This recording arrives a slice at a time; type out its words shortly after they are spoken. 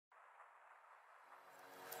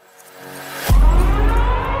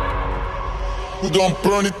We gon'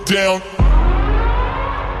 burn it down.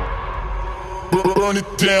 Burn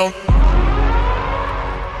it down.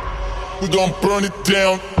 We gon' burn it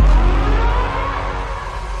down.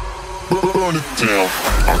 Burn it down.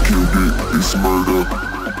 I killed it, it's murder.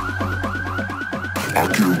 I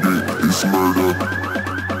killed it, it's murder.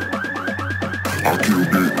 I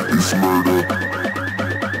killed it, it's murder.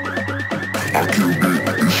 I killed it,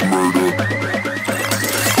 it's murder.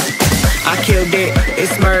 I killed it,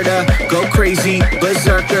 it's murder, go crazy,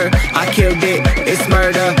 berserker. I killed it, it's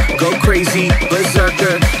murder, go crazy,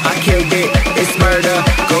 berserker. I killed it, it's murder,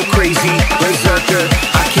 go crazy, berserker.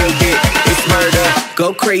 I killed it, it's murder,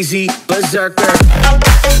 go crazy, berserker.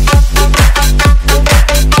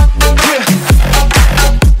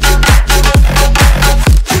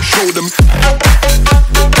 Show them.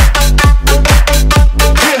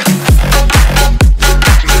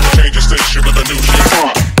 Change the station with a new shit.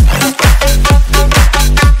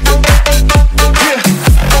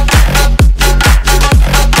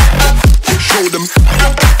 Show them.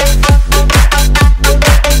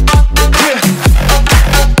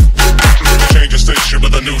 Change the station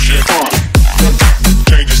with a new shit.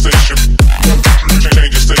 Change the station.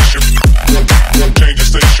 Change the station. Change the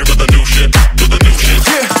station with a new shit. With a new shit.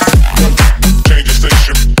 Change the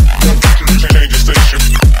station. Change the station.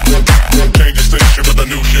 Change the station with a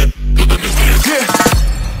new shit. With a new shit.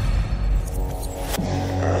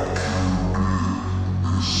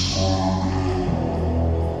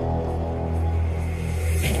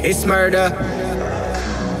 It's murder.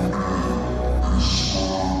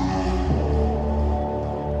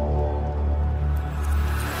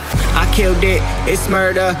 I killed it, it's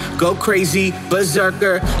murder, go crazy,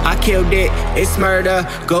 berserker. I killed it, it's murder,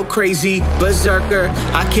 go crazy, berserker.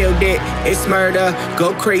 I killed it, it's murder,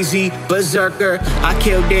 go crazy, berserker. I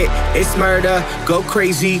killed it, it's murder, go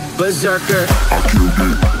crazy, berserker. I killed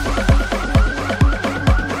it.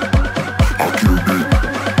 I killed it.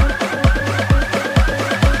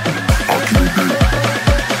 I killed it.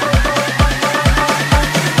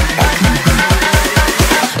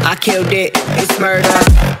 I killed it, it's murder.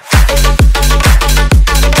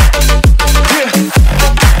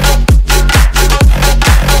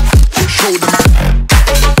 Show them.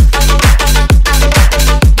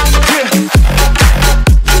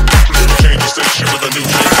 Change the station with a new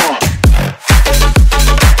shit.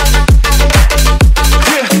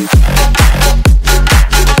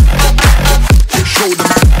 Show them.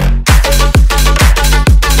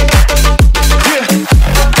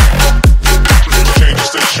 Change the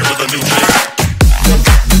station with a new shit.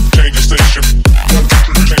 Change the station.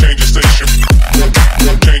 Change the station.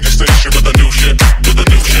 Change the station with a new shit. With a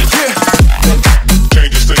new shit.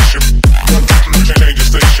 Change the station. Change the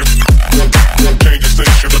station. Change the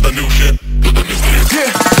station with a new shit. With a new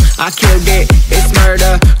shit. I killed it, it's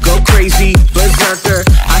murder, go crazy, berserker.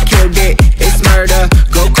 I killed it, it's murder,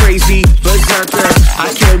 go crazy, berserker.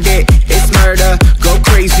 I killed it, it's murder, go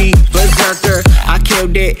crazy, berserker. I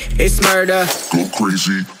killed it, it's murder. Go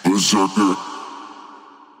crazy, berserker.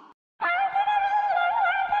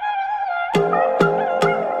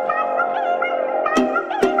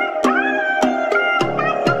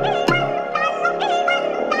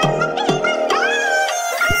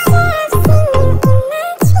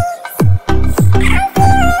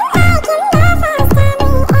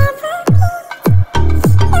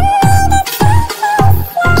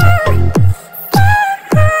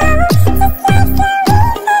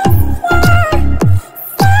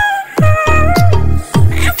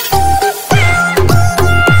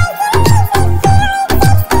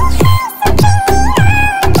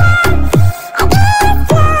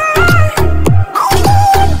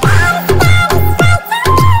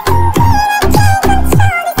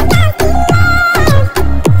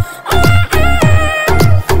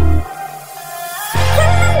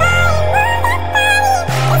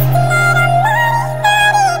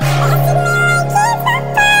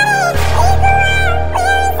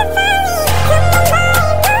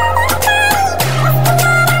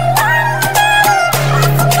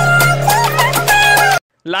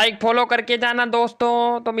 Like follow करके जाना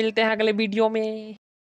दोस्तों। तो मिलते हैं अगले video में।